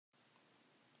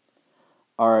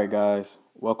All right, guys,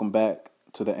 welcome back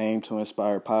to the Aim to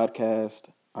Inspire podcast.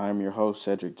 I'm your host,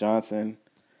 Cedric Johnson,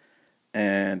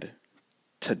 and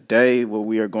today what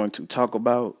we are going to talk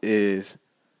about is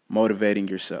motivating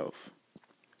yourself.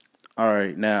 All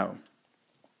right, now,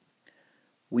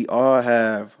 we all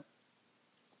have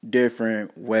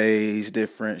different ways,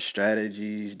 different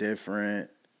strategies,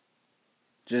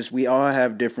 we all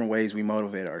have different ways we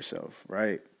motivate ourselves,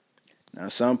 right? Now,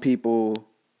 some people,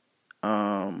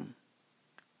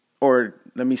 or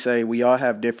let me say, we all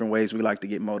have different ways we like to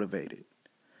get motivated.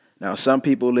 Now, some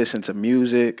people listen to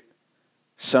music.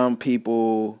 Some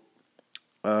people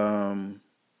watch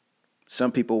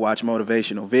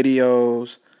motivational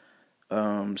videos.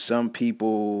 Some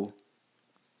people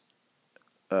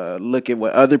look at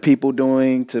what other people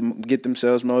doing to get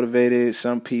themselves motivated.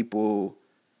 Some people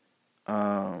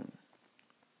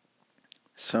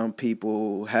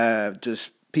have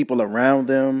just people around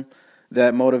them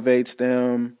that motivates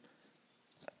them.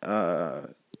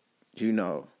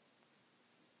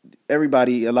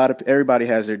 Everybody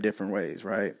has their different ways,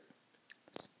 right?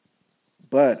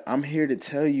 But I'm here to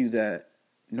tell you that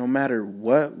no matter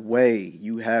what way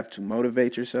you have to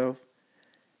motivate yourself,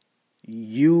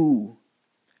 you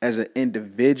as an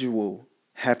individual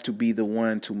have to be the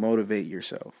one to motivate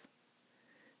yourself.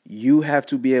 You have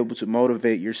to be able to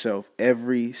motivate yourself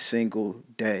every single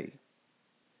day.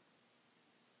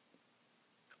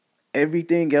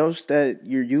 Everything else that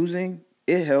you're using,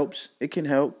 it helps. It can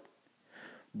help.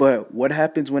 But what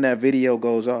happens when that video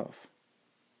goes off?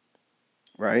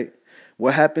 Right?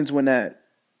 What happens when that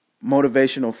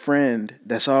motivational friend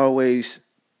that's always,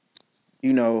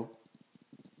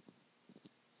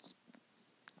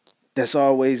 that's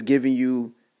always giving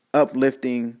you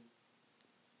uplifting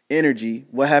energy,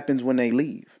 what happens when they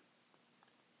leave?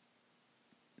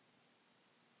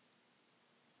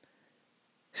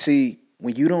 See,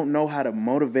 when you don't know how to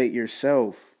motivate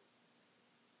yourself,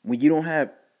 when you don't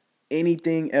have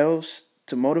anything else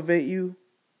to motivate you,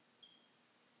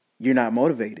 you're not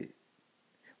motivated.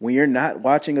 When you're not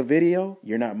watching a video,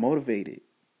 you're not motivated.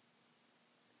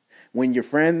 When your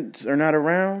friends are not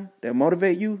around that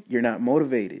motivate you, you're not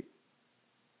motivated.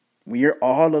 When you're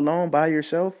all alone by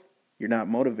yourself, you're not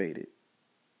motivated.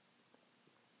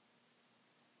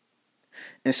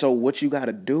 And so what you got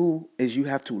to do is you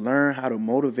have to learn how to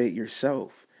motivate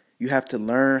yourself. You have to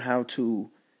learn how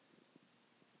to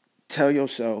tell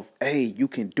yourself, hey, you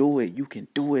can do it. You can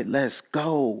do it. Let's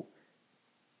go.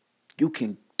 You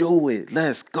can do it.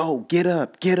 Let's go. Get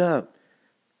up. Get up.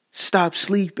 Stop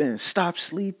sleeping. Stop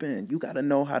sleeping. You got to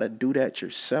know how to do that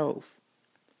yourself.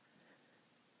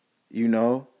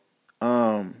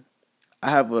 I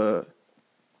have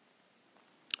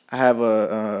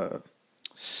a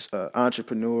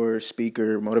entrepreneur,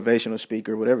 speaker, motivational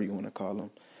speaker, whatever you want to call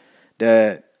him,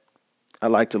 that I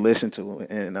like to listen to.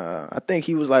 And I think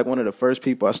he was like one of the first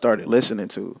people I started listening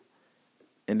to.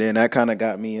 And then that kind of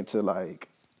got me into like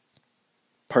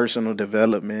personal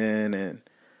development and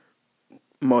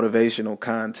motivational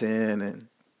content and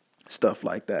stuff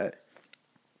like that.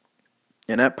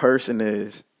 And that person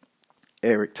is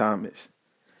Eric Thomas.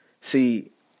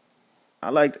 See, I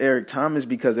liked Eric Thomas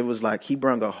because it was like he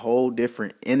brought a whole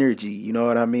different energy. You know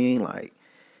what I mean? Like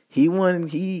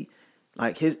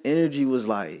his energy was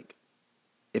like,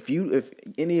 if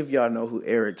any of y'all know who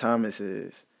Eric Thomas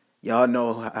is, y'all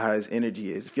know how his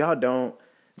energy is. If y'all don't,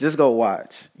 just go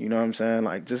watch. You know what I'm saying?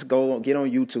 Like, just go get on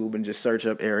YouTube and just search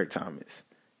up Eric Thomas.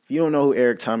 If you don't know who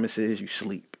Eric Thomas is, you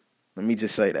sleep. Let me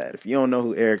just say that. If you don't know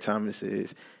who Eric Thomas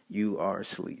is, you are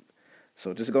asleep.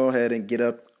 So just go ahead and get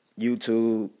up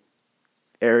YouTube,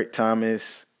 Eric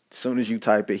Thomas. As soon as you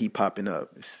type it, he popping up.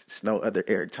 It's no other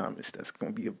Eric Thomas that's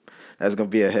gonna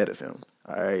be ahead of him.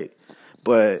 All right,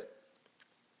 but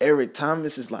Eric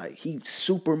Thomas is like, he's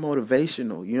super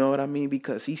motivational. You know what I mean?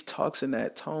 Because he talks in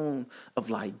that tone of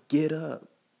like, get up.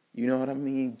 You know what I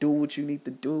mean? Do what you need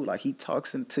to do. Like, he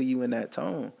talks into you in that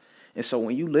tone. And so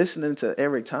when you listening to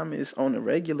Eric Thomas on the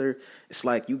regular, it's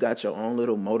like you got your own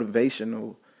little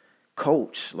motivational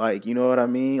coach. Like, you know what I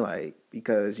mean? Like,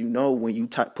 because when you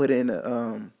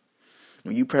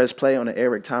when you press play on an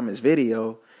Eric Thomas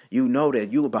video, you know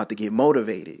that you about to get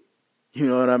motivated. You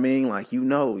know what I mean? Like, you're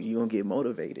going to get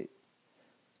motivated.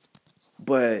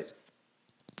 But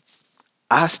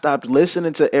I stopped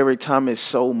listening to Eric Thomas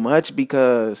so much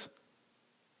because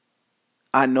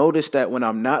I noticed that when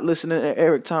I'm not listening to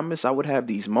Eric Thomas, I would have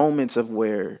these moments of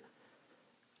where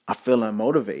I feel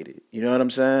unmotivated. You know what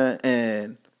I'm saying?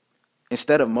 And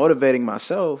instead of motivating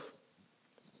myself,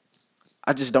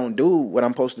 I just don't do what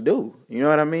I'm supposed to do. You know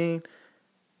what I mean?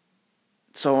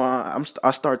 So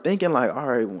I start thinking like, all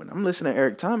right, when I'm listening to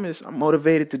Eric Thomas, I'm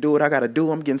motivated to do what I got to do.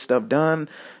 I'm getting stuff done,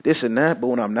 this and that. But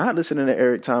when I'm not listening to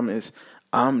Eric Thomas,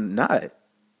 I'm not.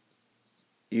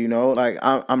 Like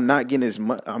I'm not getting as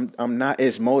much. I'm not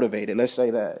as motivated. Let's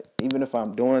say that. Even if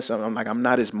I'm doing something, I'm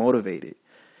not as motivated.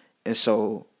 And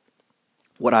so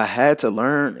what I had to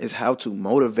learn is how to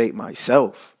motivate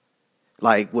myself.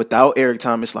 Like without Eric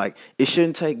Thomas, like it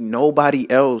shouldn't take nobody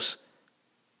else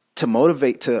to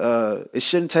motivate it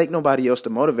shouldn't take nobody else to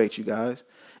motivate you guys.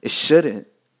 It shouldn't.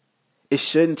 It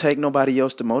shouldn't take nobody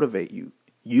else to motivate you.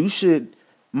 You should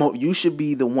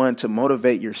be the one to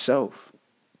motivate yourself.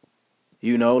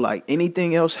 Like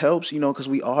anything else helps, because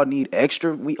we all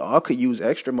could use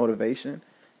extra motivation.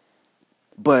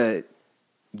 But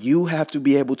you have to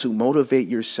be able to motivate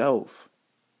yourself.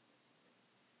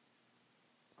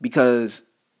 Because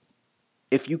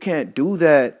if you can't do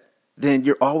that, then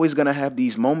you're always going to have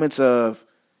these moments of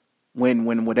when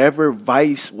whatever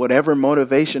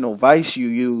motivational vice you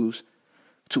use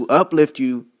to uplift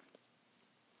you,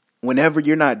 whenever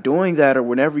you're not doing that or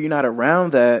whenever you're not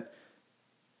around that,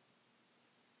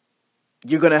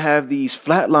 you're going to have these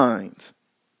flat lines.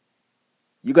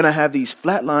 You're going to have these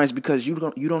flat lines because you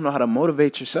don't know how to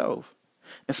motivate yourself.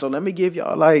 And so let me give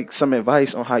y'all like some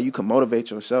advice on how you can motivate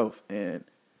yourself. And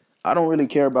I don't really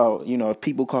care about, if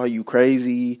people call you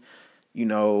crazy, I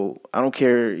don't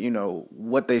care,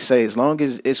 what they say, as long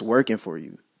as it's working for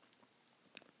you.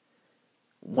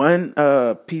 One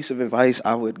piece of advice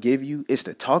I would give you is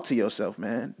to talk to yourself,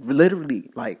 man. Literally,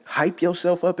 like hype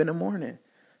yourself up in the morning.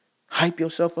 Hype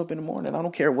yourself up in the morning. I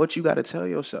don't care what you got to tell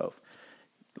yourself.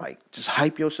 Like, just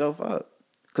hype yourself up.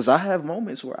 Because I have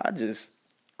moments where I just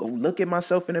go look at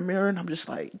myself in the mirror and I'm just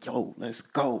like, yo, let's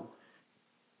go.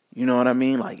 You know what I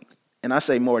mean? Like, and I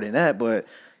say more than that, but,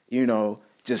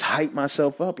 just hype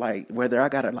myself up. Like, whether I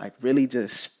got to, like, really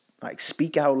just, like,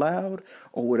 speak out loud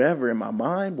or whatever in my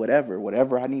mind,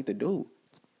 whatever I need to do.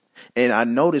 And I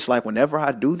notice, like, whenever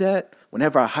I do that,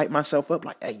 whenever I hype myself up,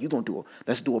 like, hey, you going to do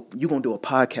a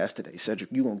podcast today,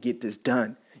 Cedric. You going to get this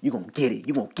done. You going to get it.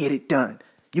 You going to get it done.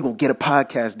 You're going to get a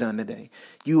podcast done today.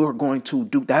 You are going to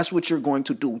do, that's what you're going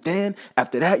to do. Then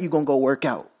after that, you're going to go work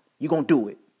out. You're going to do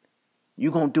it.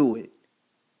 You're going to do it.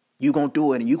 You're going to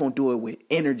do it, and you're going to do it with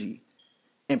energy.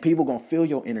 And people going to feel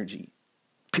your energy.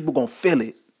 People going to feel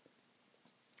it.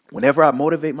 Whenever I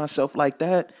motivate myself like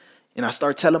that, and I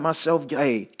start telling myself,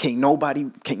 hey, can't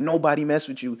nobody mess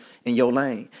with you in your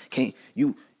lane.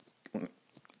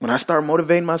 When I start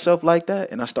motivating myself like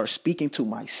that, and I start speaking to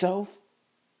myself,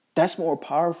 that's more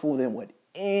powerful than what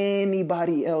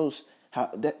anybody else.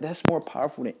 That's more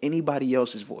powerful than anybody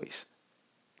else's voice.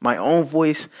 My own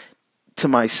voice to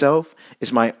myself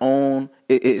is my own.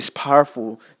 It is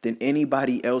powerful than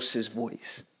anybody else's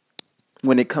voice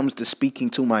when it comes to speaking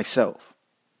to myself.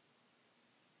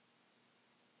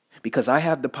 Because I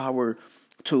have the power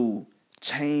to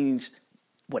change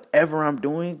whatever I'm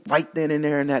doing right then and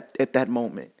there and at that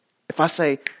moment. If I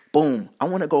say, boom, I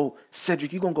want to go,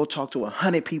 Cedric, you're going to go talk to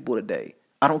 100 people today.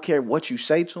 I don't care what you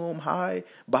say to them. Hi,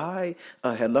 bye,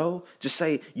 hello. Just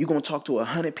say you're going to talk to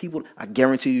 100 people. I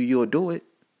guarantee you'll do it.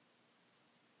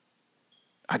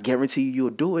 I guarantee you'll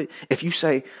do it. If you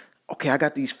say, okay, I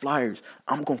got these flyers.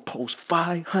 I'm going to post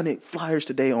 500 flyers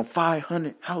today on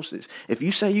 500 houses. If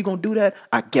you say you're going to do that,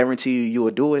 I guarantee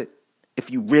you'll do it.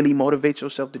 If you really motivate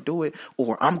yourself to do it.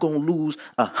 Or I'm going to lose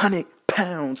 100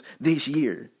 pounds this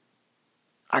year.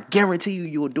 I guarantee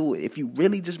you'll do it. If you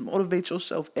really just motivate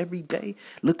yourself every day,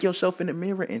 look yourself in the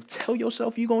mirror and tell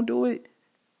yourself you're going to do it.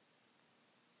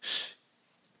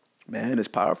 Man, it's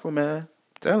powerful, man. I'm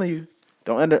telling you.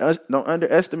 Don't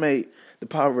underestimate the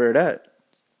power of that.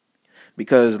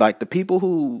 Because like the people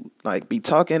who like be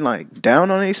talking like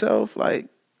down on themselves, like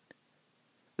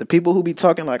the people who be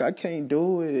talking like I can't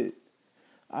do it,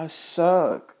 I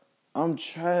suck, I'm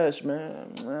trash,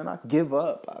 man, I give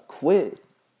up, I quit,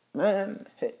 man.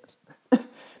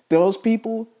 Those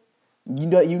people, you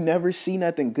never see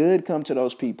nothing good come to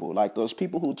those people. Like those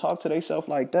people who talk to themselves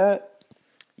like that,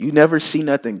 you never see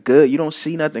nothing good. You don't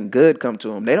see nothing good come to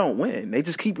them. They don't win. They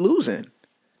just keep losing.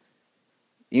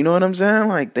 You know what I'm saying?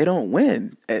 Like they don't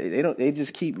win. They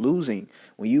just keep losing.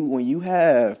 When you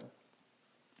have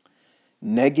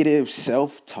negative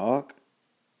self-talk,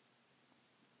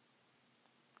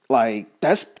 like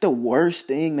that's the worst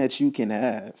thing that you can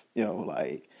have.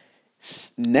 Like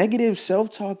negative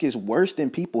self-talk is worse than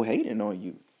people hating on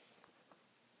you.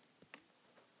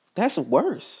 That's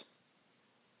worse.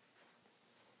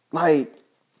 Like,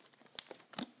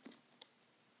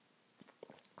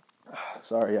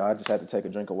 sorry, y'all, I just had to take a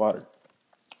drink of water.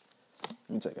 Let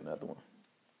me take another one.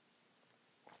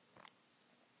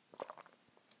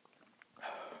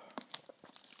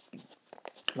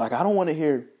 Like I don't want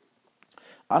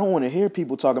to hear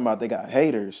people talking about they got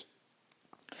haters,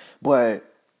 but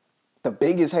the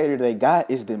biggest hater they got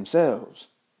is themselves.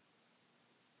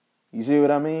 You see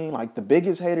what I mean? Like the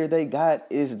biggest hater they got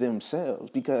is themselves,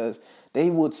 because they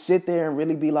would sit there and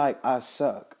really be like, I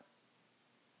suck.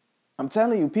 I'm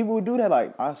telling you, people would do that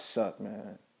like, I suck,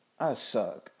 man. I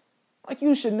suck. Like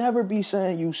you should never be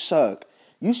saying you suck.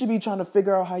 You should be trying to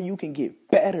figure out how you can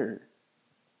get better.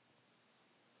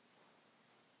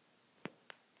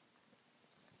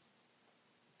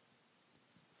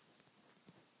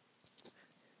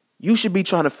 You should be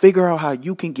trying to figure out how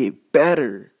you can get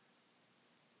better.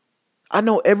 I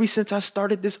know ever since I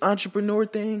started this entrepreneur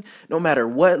thing, no matter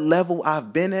what level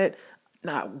I've been at,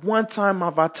 not one time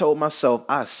have I told myself,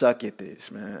 I suck at this,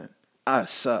 man. I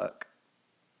suck.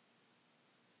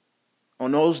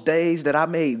 On those days that I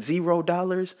made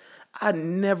 $0, I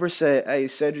never said, hey,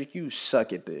 Cedric, you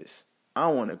suck at this. I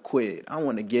want to quit. I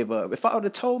want to give up. If I would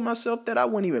have told myself that, I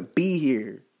wouldn't even be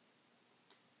here.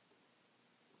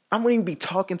 I wouldn't even be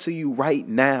talking to you right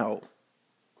now.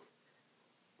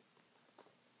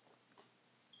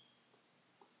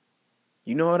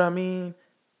 You know what I mean?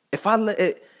 If I let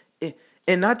it,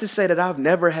 and not to say that I've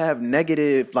never have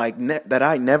negative, that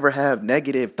I never have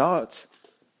negative thoughts,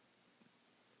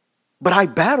 but I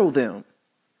battle them.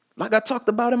 Like I talked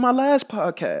about in my last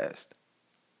podcast.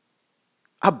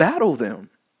 I battle them.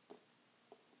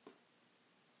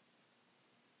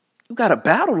 You got to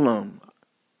battle them.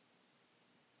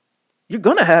 You're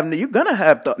gonna have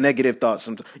negative thoughts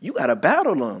sometimes. You gotta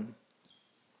battle them,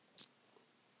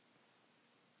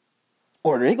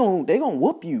 or they gonna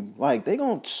whoop you. Like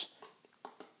you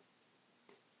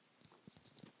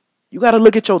gotta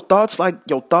look at your thoughts like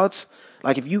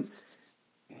if you,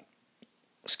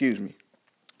 excuse me,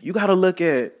 you gotta look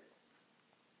at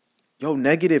your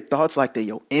negative thoughts like they're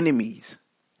your enemies.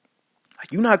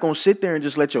 Like you're not gonna sit there and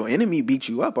just let your enemy beat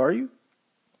you up, are you?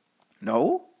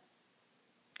 No.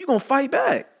 You're going to fight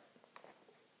back.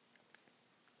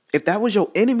 If that was your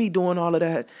enemy doing all of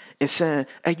that and saying,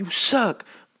 hey, you suck,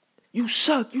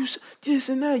 this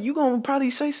and that, you're going to probably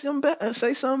say something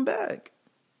back.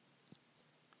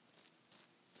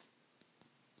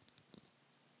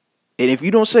 And if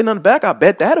you don't say nothing back, I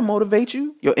bet that'll motivate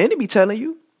you. Your enemy telling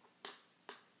you.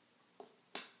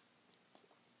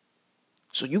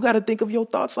 So you got to think of your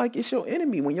thoughts like it's your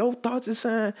enemy. When your thoughts are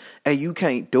saying, hey, you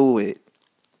can't do it.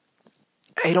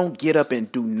 Hey, don't get up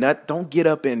and do nothing. Don't get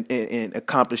up and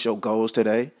accomplish your goals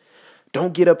today.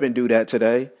 Don't get up and do that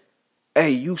today.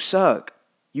 Hey, you suck.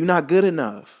 You not good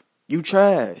enough. You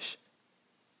trash.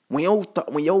 When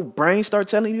your brain start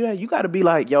telling you that, you got to be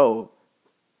like, yo,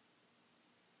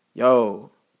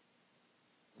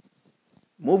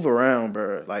 move around,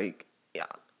 bro. Like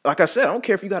I said, I don't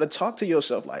care if you got to talk to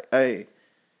yourself like, hey,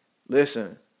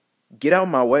 listen, get out of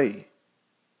my way.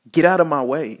 Get out of my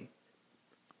way.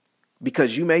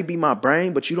 Because you may be my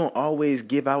brain, but you don't always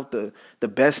give out the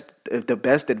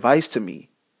best advice to me.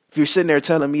 If you're sitting there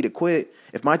telling me to quit,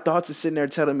 if my thoughts are sitting there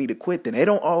telling me to quit, then I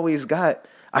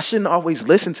shouldn't always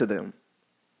listen to them.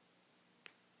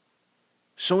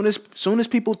 Soon as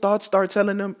people thoughts start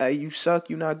telling them, hey, you suck,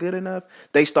 you're not good enough,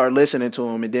 they start listening to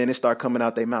them, and then it start coming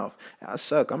out their mouth. I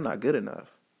suck, I'm not good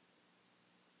enough.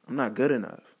 I'm not good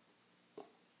enough.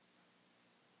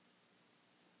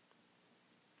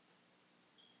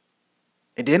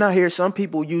 And then I hear some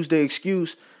people use the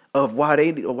excuse of why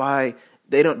they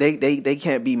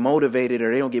can't be motivated,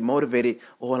 or they don't get motivated.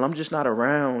 Oh, well, I'm just not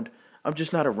around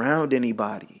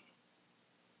anybody.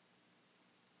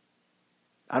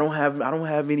 I don't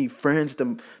have any friends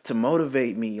to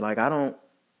motivate me. Like I don't.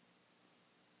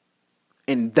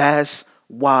 And that's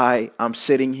why I'm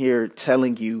sitting here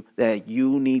telling you that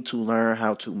you need to learn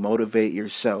how to motivate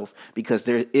yourself, because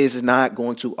there is not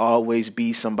going to always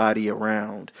be somebody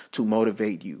around to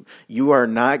motivate you. You are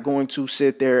not going to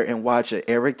sit there and watch an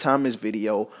Eric Thomas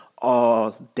video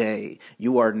all day.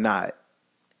 You are not.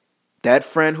 That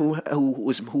friend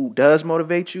who does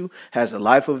motivate you has a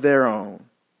life of their own.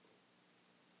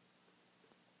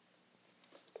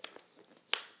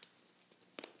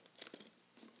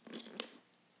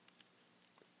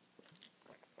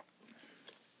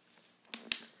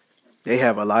 They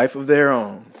have a life of their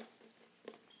own.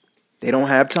 They don't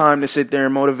have time to sit there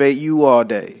and motivate you all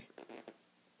day.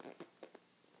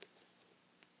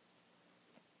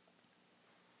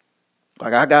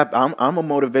 Like I'm a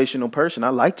motivational person. I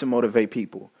like to motivate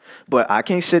people, but I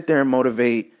can't sit there and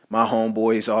motivate my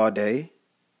homeboys all day.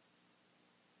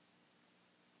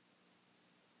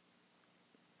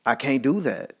 I can't do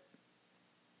that.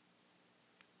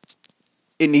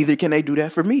 And neither can they do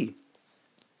that for me.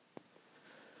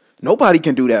 Nobody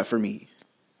can do that for me.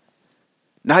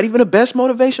 Not even the best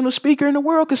motivational speaker in the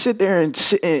world could sit there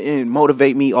and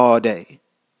motivate me all day.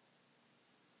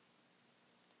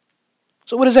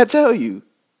 So what does that tell you?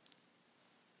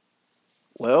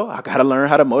 Well, I got to learn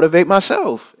how to motivate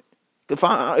myself. If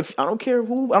I don't care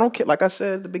who, I don't care. Like I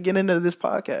said at the beginning of this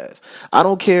podcast, I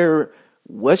don't care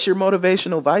what's your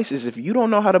motivational vices. If you don't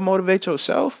know how to motivate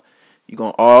yourself, you're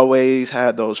going to always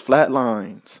have those flat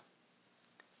lines.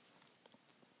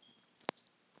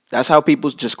 That's how people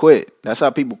just quit. That's how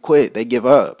people quit. They give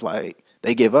up.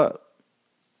 They give up.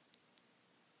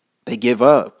 They give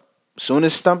up. Soon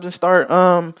as something start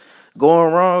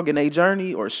going wrong in their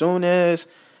journey, or soon as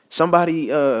somebody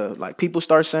people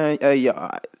start saying, hey,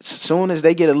 yeah, soon as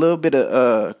they get a little bit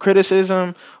of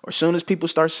criticism, or soon as people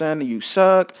start saying that you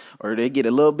suck, or they get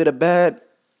a little bit of bad,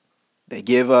 they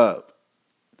give up.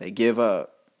 They give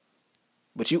up.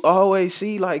 But you always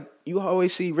see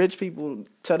rich people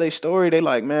tell their story. They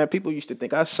like, man, people used to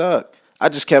think I suck. I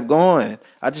just kept going.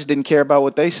 I just didn't care about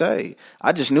what they say.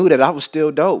 I just knew that I was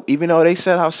still dope. Even though they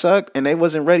said I sucked and they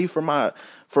wasn't ready for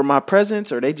my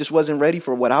presence, or they just wasn't ready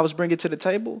for what I was bringing to the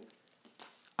table,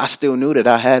 I still knew that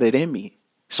I had it in me.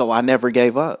 So I never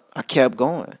gave up. I kept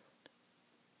going.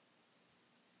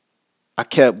 I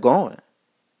kept going.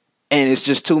 And it's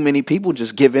just too many people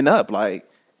just giving up. Like,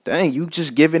 dang, you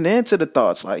just giving in to the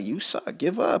thoughts. Like, you suck,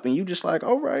 give up. And you just like,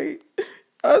 all right,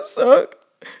 I suck.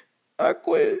 I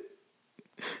quit.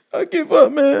 I give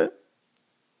up, man.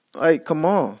 Like, come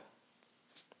on.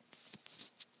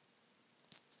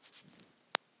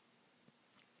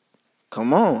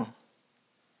 Come on.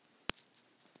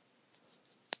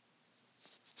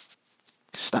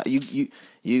 Stop.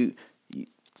 You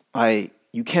like,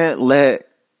 you can't let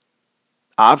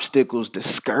obstacles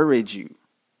discourage you.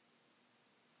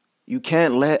 You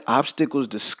can't let obstacles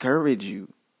discourage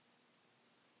you.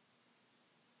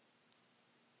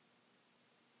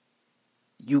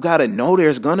 You got to know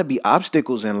there's going to be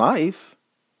obstacles in life.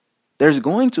 There's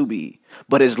going to be.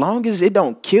 But as long as it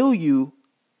don't kill you,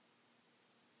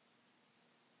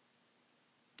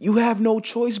 you have no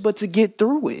choice but to get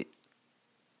through it.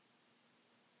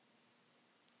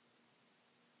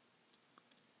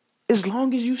 As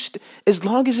long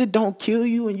as it don't kill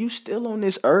you and you still on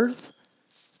this earth,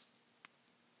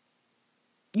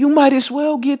 you might as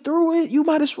well get through it. You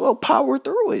might as well power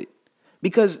through it.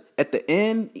 Because at the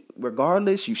end,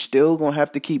 regardless, you still going to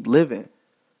have to keep living.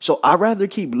 So I'd rather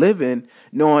keep living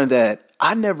knowing that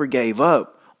I never gave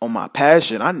up on my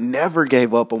passion. I never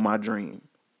gave up on my dream.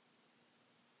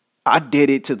 I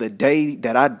did it to the day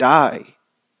that I die.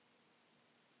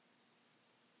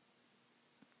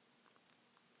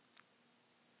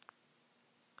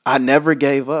 I never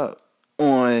gave up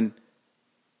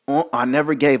I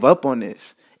never gave up on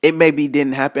this. It maybe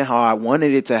didn't happen how I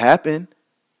wanted it to happen,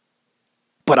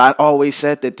 but I always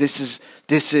said that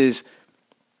this is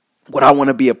what I want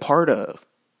to be a part of.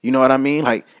 You know what I mean?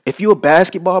 Like, if you're a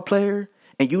basketball player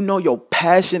and you know your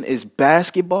passion is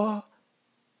basketball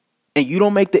and you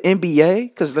don't make the NBA,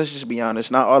 because let's just be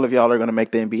honest, not all of y'all are going to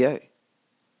make the NBA.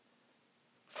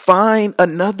 Find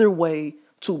another way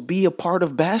to be a part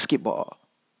of basketball.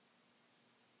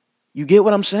 You get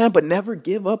what I'm saying? But never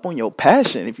give up on your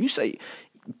passion. If you say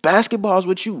basketball is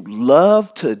what you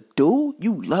love to do,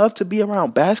 you love to be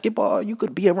around basketball, you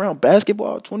could be around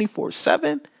basketball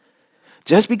 24/7.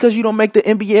 Just because you don't make the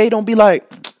NBA, don't be like,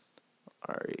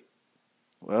 all right,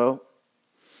 well,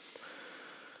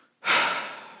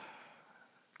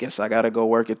 guess I got to go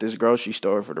work at this grocery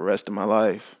store for the rest of my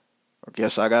life. Or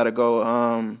guess I got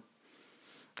to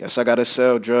guess I got to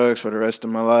sell drugs for the rest of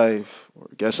my life. Or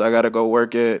guess I got to go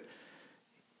work at,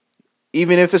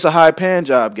 even if it's a high paying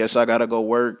job, guess I got to go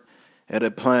work at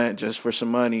a plant just for some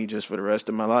money, just for the rest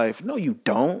of my life. No, you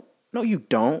don't. No, you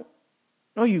don't.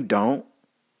 No, you don't.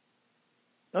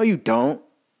 No, you don't.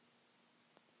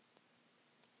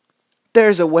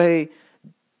 There's a way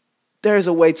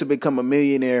to become a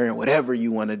millionaire in whatever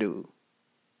you want to do.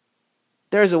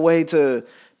 There's a way to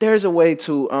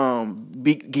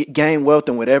gain wealth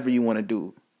in whatever you want to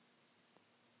do.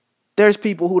 There's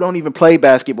people who don't even play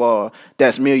basketball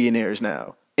that's millionaires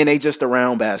now, and they just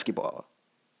around basketball.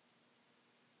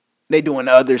 They doing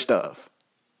other stuff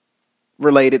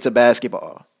related to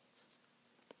basketball.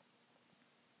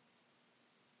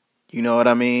 You know what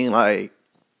I mean? Like,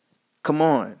 come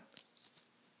on.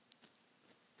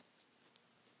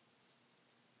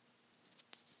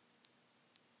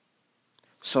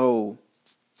 So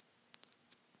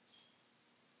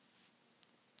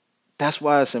that's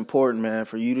why it's important, man,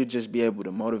 for you to just be able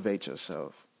to motivate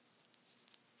yourself.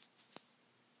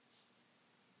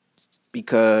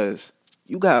 Because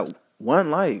you got one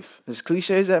life. As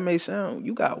cliche as that may sound,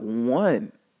 you got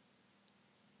one.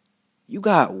 You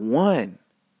got one.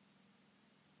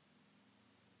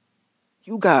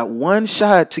 You got one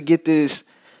shot to get this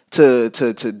to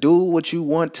do what you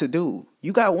want to do.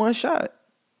 You got one shot.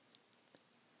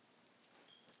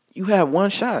 You have one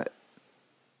shot.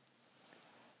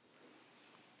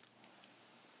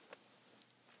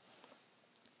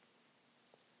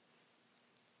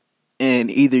 And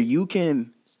either you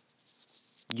can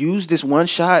use this one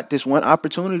shot, this one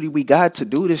opportunity we got to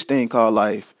do this thing called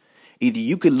life. Either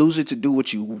you could lose it to do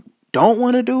what you don't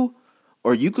want to do,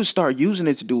 or you could start using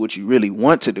it to do what you really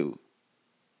want to do.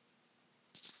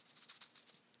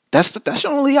 That's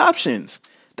your only options.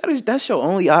 That's your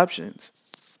only options.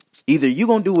 Either you're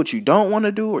going to do what you don't want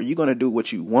to do, or you're going to do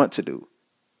what you want to do.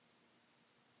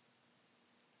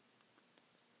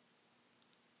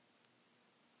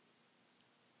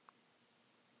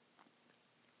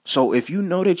 So if you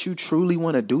know that you truly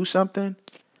want to do something,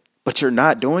 but you're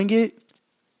not doing it,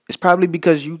 it's probably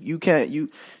because you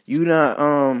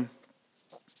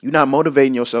not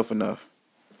motivating yourself enough.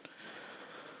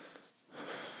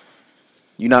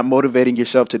 You're not motivating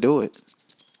yourself to do it.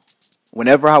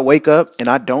 Whenever I wake up and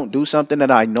I don't do something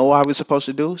that I know I was supposed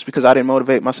to do, it's because I didn't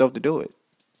motivate myself to do it.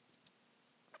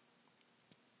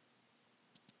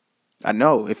 I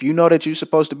know. If you know that you're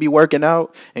supposed to be working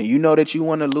out and you know that you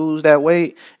want to lose that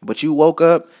weight, but you woke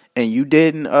up and you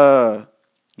didn't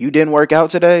work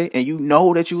out today, and you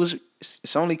know that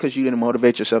it's only because you didn't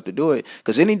motivate yourself to do it.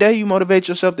 Because any day you motivate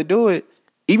yourself to do it,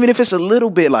 even if it's a little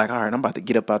bit like, all right, I'm about to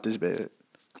get up out this bed.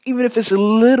 Even if it's a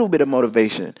little bit of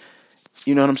motivation,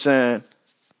 you know what I'm saying?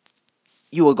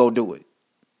 You will go do it.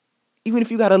 Even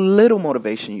if you got a little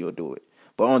motivation, you'll do it.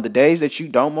 But on the days that you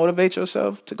don't motivate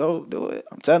yourself to go do it,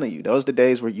 I'm telling you, those are the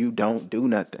days where you don't do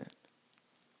nothing.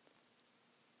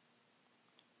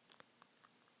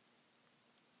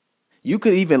 You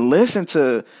could even listen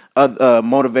to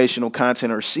motivational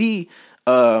content or see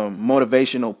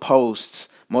motivational posts,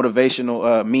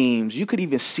 motivational memes. You could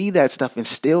even see that stuff and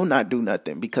still not do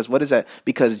nothing. Because what is that?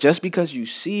 Because just because you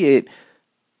see it,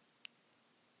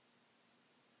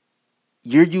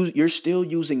 you're still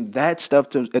using that stuff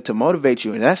to motivate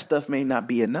you, and that stuff may not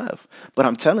be enough. But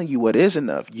I'm telling you what is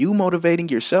enough. You motivating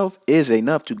yourself is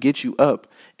enough to get you up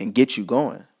and get you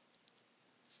going.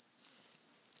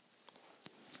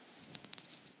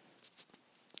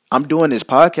 I'm doing this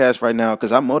podcast right now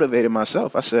because I motivated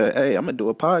myself. I said, hey, I'm going to do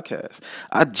a podcast.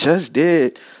 I just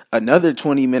did another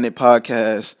 20-minute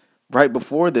podcast right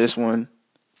before this one,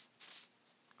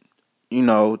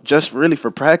 just really for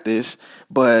practice.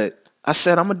 But I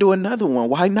said, I'm going to do another one.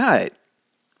 Why not?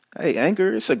 Hey,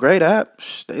 Anchor, it's a great app.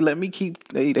 They let me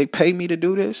they pay me to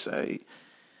do this. Hey,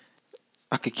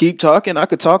 I could keep talking. I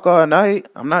could talk all night.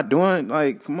 I'm not doing,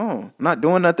 come on. I'm not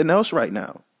doing nothing else right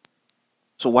now.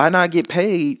 So why not get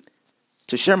paid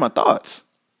to share my thoughts?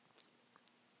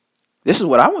 This is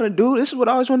what I want to do. This is what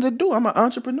I always wanted to do. I'm an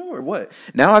entrepreneur. What?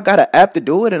 Now I got an app to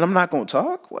do it and I'm not going to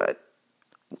talk? What?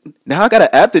 Now I got an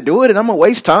app to do it and I'm going to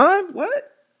waste time?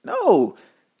 What? No.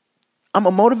 I'm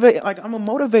going to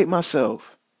motivate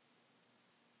myself.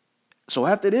 So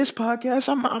after this podcast,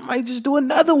 I might just do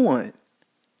another one.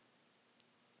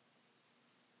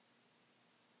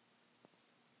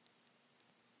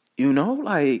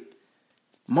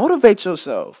 Motivate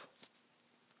yourself.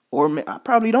 Or I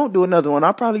probably don't do another one.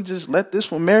 I probably just let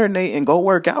this one marinate and go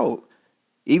work out.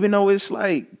 Even though it's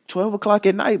 12 o'clock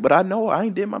at night, but I know I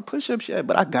ain't did my push-ups yet,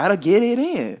 but I got to get it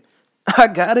in. I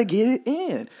got to get it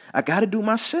in. I got to do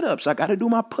my sit-ups. I got to do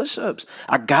my push-ups.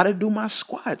 I got to do my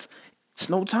squats. It's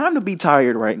no time to be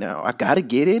tired right now. I got to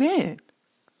get it in.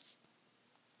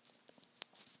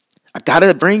 I got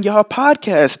to bring y'all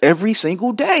podcasts every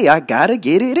single day. I got to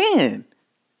get it in.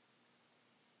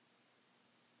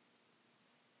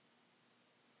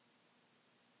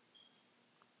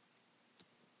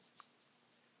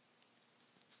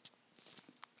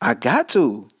 I got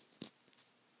to.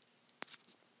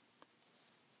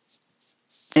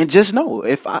 And just know,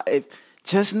 if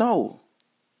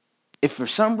for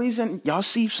some reason y'all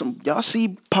see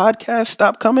podcasts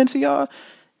stop coming to y'all,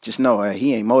 just know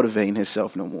he ain't motivating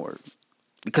himself no more.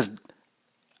 Because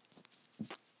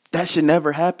that should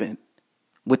never happen.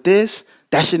 With this,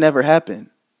 that should never happen.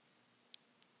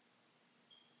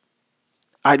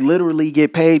 I literally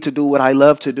get paid to do what I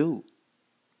love to do.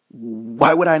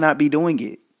 Why would I not be doing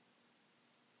it?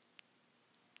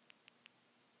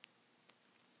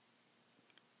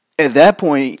 At that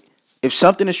point, if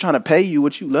something is trying to pay you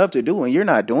what you love to do and you're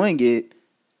not doing it,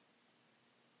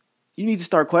 you need to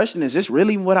start questioning, is this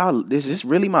really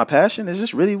my passion? Is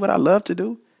this really what I love to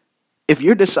do? If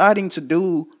you're deciding to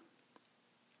do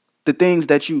the things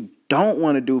that you don't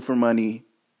want to do for money,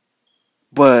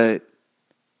 but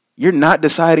You're not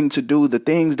deciding to do the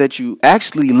things that you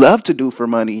actually love to do for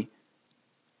money.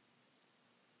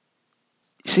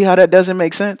 See how that doesn't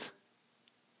make sense?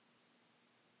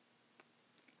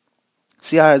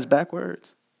 See how it's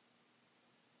backwards?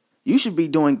 You should be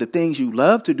doing the things you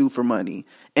love to do for money.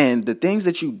 And the things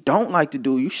that you don't like to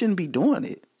do, you shouldn't be doing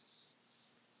it.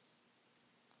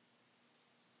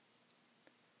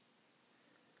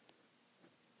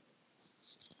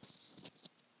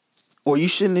 Or you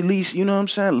shouldn't at least, you know what I'm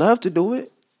saying, love to do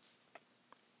it.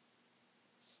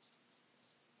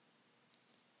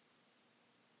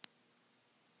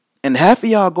 And half of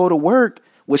y'all go to work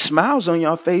with smiles on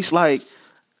your face like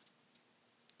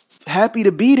happy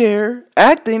to be there,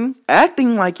 acting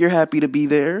like you're happy to be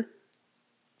there.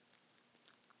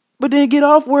 But then get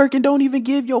off work and don't even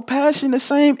give your passion the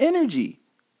same energy.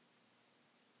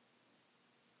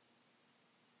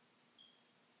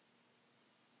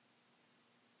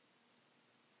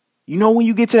 You know when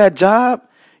you get to that job,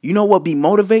 you know what be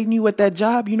motivating you at that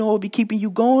job? You know what be keeping you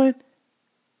going?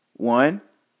 One,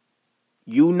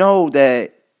 you know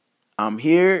that I'm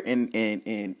here and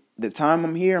the time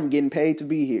I'm here, I'm getting paid to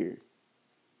be here.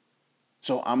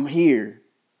 So I'm here.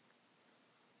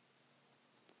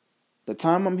 The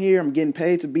time I'm here, I'm getting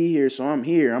paid to be here. So I'm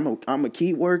here. I'm gonna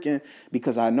keep working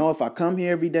because I know if I come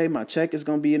here every day, my check is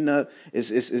gonna be enough.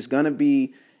 It's gonna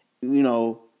be,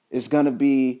 it's gonna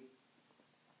be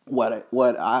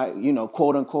what I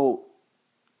quote unquote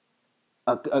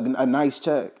a nice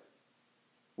check.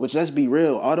 Which, let's be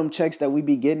real, all them checks that we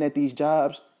be getting at these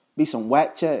jobs be some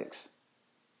whack checks.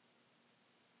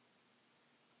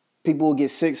 People will get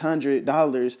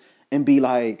 $600 and be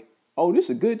like, oh, this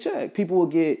is a good check. People will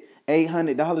get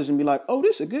 $800 and be like, oh,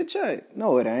 this is a good check.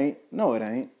 No, it ain't. No, it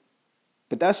ain't.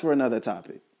 But that's for another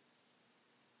topic.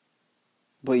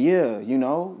 But yeah,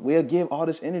 we'll give all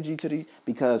this energy to these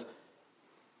because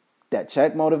that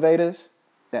check motivates us,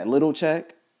 that little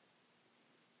check.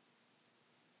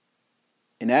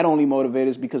 And that only motivates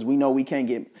us because we know we can't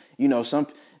get,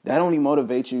 that only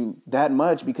motivates you that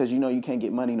much because you can't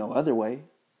get money no other way.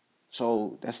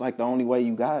 So that's like the only way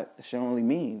you got. That shit only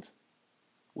means.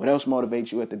 What else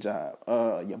motivates you at the job?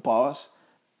 Your boss.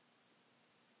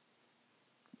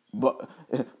 But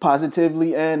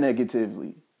positively and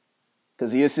negatively.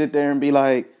 Because he would sit there and be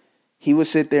like, he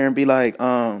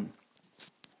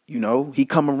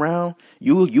come around,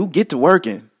 you get to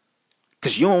working.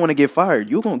 Because you don't want to get fired.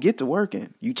 You're going to get to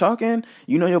working. You talking,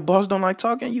 your boss don't like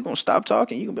talking, you're going to stop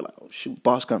talking. You're going to be like, oh, shoot,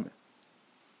 boss coming.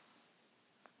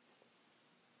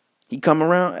 He come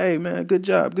around, hey, man, good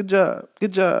job. You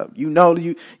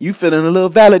feeling a little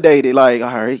validated. Like,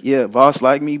 all right, yeah, boss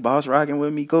like me, boss rocking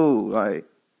with me, cool. Like,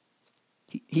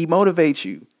 he motivates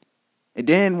you. And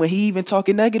then when he even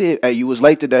talking negative, hey, you was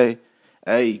late today.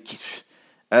 Hey,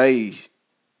 I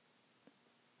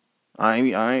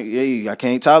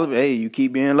can't tolerate. Hey, you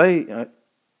keep being late.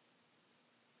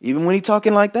 Even when he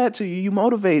talking like that to you, you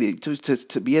motivated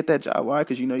to be at that job. Why?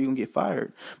 Because you know you're gonna get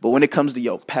fired. But when it comes to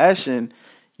your passion,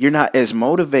 you're not as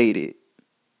motivated.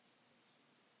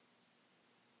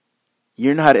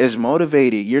 You're not as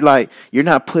motivated. You're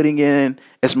not putting in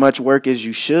as much work as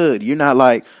you should. You're not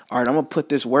like, all right, I'm gonna put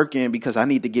this work in because I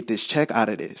need to get this check out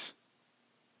of this.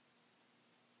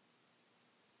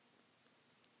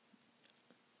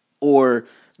 Or,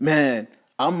 man,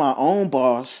 I'm my own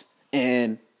boss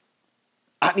and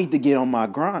I need to get on my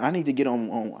grind. I need to get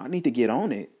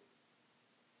on it.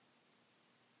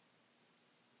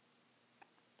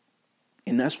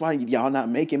 And that's why y'all not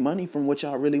making money from what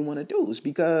y'all really want to do. It's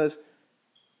because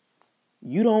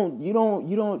you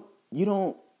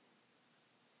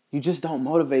just don't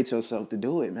motivate yourself to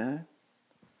do it, man.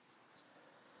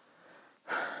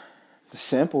 It's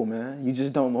simple, man. You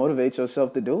just don't motivate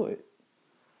yourself to do it.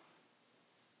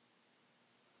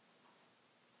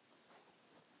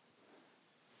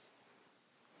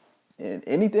 And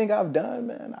anything I've done,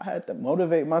 man, I had to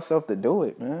motivate myself to do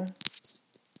it, man.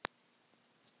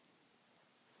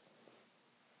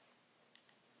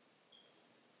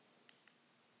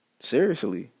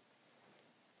 Seriously.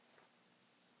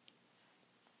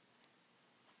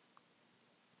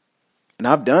 And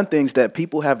I've done things that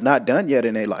people have not done yet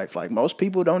in their life. Like most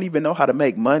people don't even know how to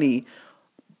make money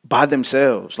by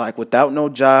themselves, like without no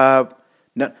job.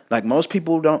 Like most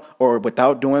people don't, or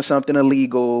without doing something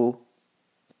illegal.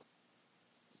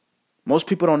 Most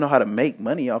people don't know how to make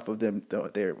money off of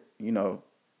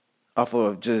off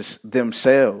of just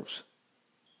themselves.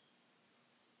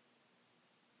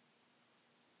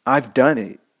 I've done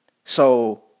it.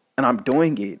 So, and I'm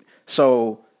doing it.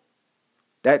 So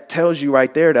that tells you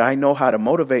right there that I know how to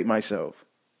motivate myself.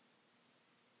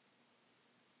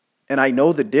 And I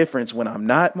know the difference when I'm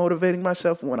not motivating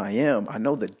myself and when I am. I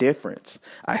know the difference.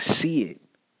 I see it.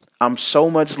 I'm so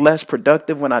much less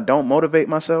productive when I don't motivate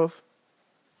myself.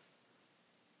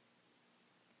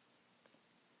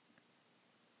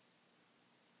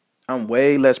 I'm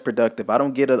way less productive. I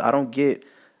don't get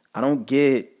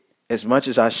as much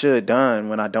as I should done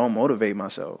when I don't motivate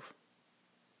myself.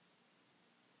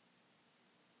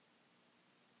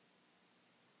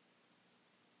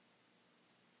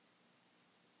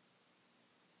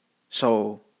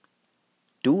 So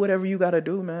do whatever you gotta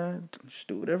do, man. Just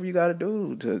do whatever you gotta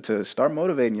do to start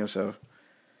motivating yourself.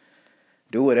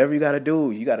 Do whatever you gotta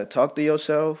do. You gotta talk to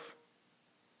yourself.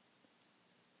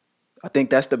 I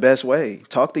think that's the best way.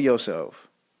 Talk to yourself.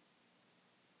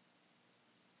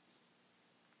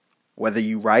 Whether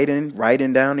you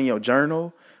writing down in your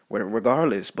journal,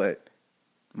 regardless, but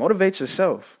motivate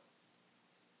yourself.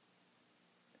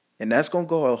 And that's gonna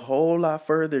go a whole lot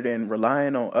further than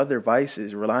relying on other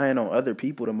vices, relying on other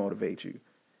people to motivate you.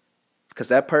 Because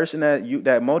that person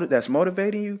that's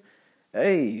motivating you,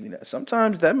 hey,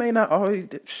 sometimes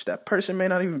that person may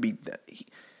not even be that.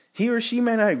 He or she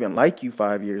may not even like you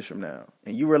 5 years from now.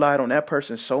 And you relied on that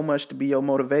person so much to be your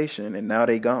motivation, and now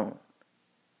they gone.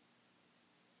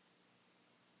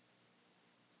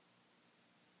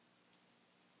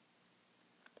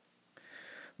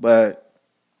 But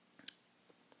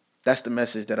that's the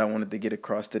message that I wanted to get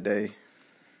across today.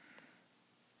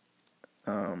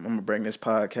 I'm going to bring this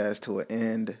podcast to an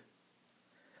end.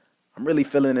 I'm really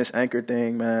feeling this Anchor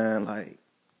thing, man. Like,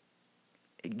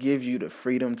 it gives you the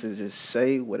freedom to just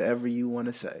say whatever you want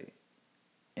to say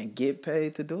and get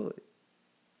paid to do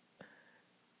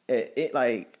it. It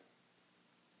like,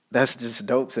 that's just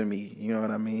dope to me. You know what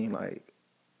I mean? Like,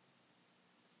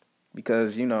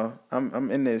 because, I'm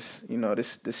in this,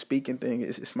 this speaking thing,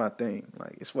 it's my thing.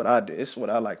 Like, it's what I do. It's what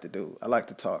I like to do. I like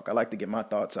to talk. I like to get my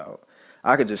thoughts out.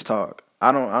 I could just talk.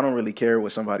 I don't really care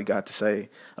what somebody got to say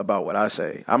about what I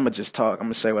say. I'm gonna just talk. I'm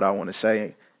gonna say what I want to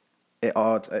say at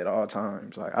all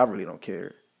times. Like, I really don't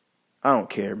care. I don't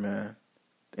care, man.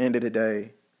 At the end of the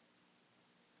day,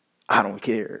 I don't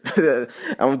care.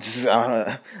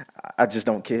 I just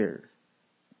don't care.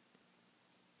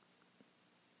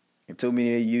 And too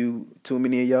many of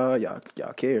y'all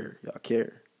care. Y'all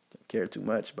care too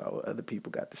much about what other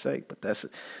people got to say. But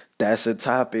that's a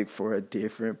topic for a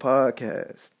different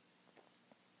podcast.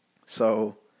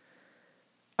 So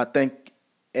I thank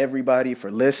everybody for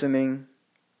listening.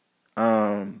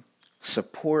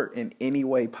 Support in any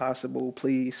way possible.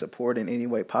 Please support in any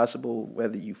way possible.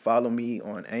 Whether you follow me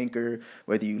on Anchor,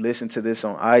 whether you listen to this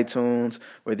on iTunes,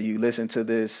 whether you listen to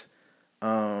this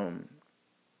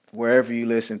wherever you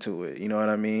listen to it. You know what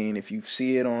I mean? If you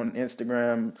see it on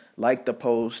Instagram, like the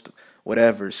post,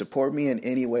 whatever. Support me in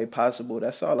any way possible.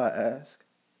 That's all I ask.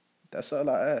 That's all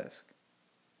I ask.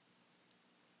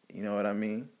 You know what I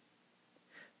mean?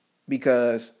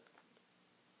 Because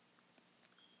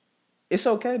it's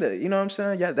okay to, you know what I'm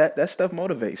saying? Yeah, that stuff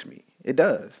motivates me. It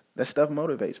does. That stuff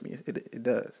motivates me. It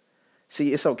does.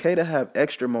 See, it's okay to have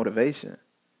extra motivation.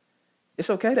 It's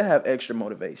okay to have extra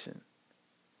motivation.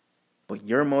 But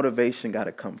your motivation got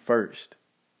to come first.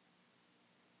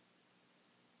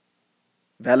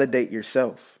 Validate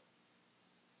yourself.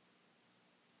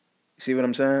 You see what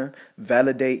I'm saying?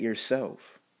 Validate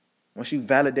yourself. Once you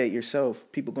validate yourself,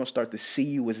 people going to start to see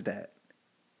you as that.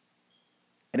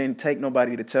 And then take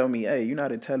nobody to tell me, hey, you're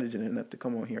not intelligent enough to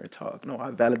come on here and talk. No,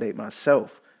 I validate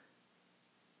myself.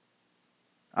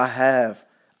 I have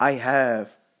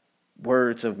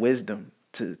words of wisdom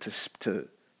to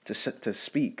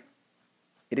speak.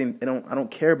 I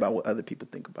don't care about what other people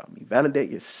think about me. Validate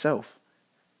yourself.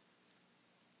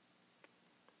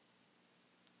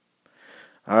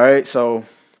 All right, so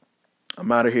I'm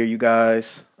out of here, you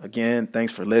guys. Again,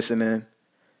 thanks for listening.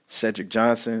 Cedric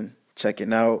Johnson,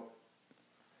 checking out.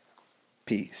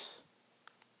 Peace.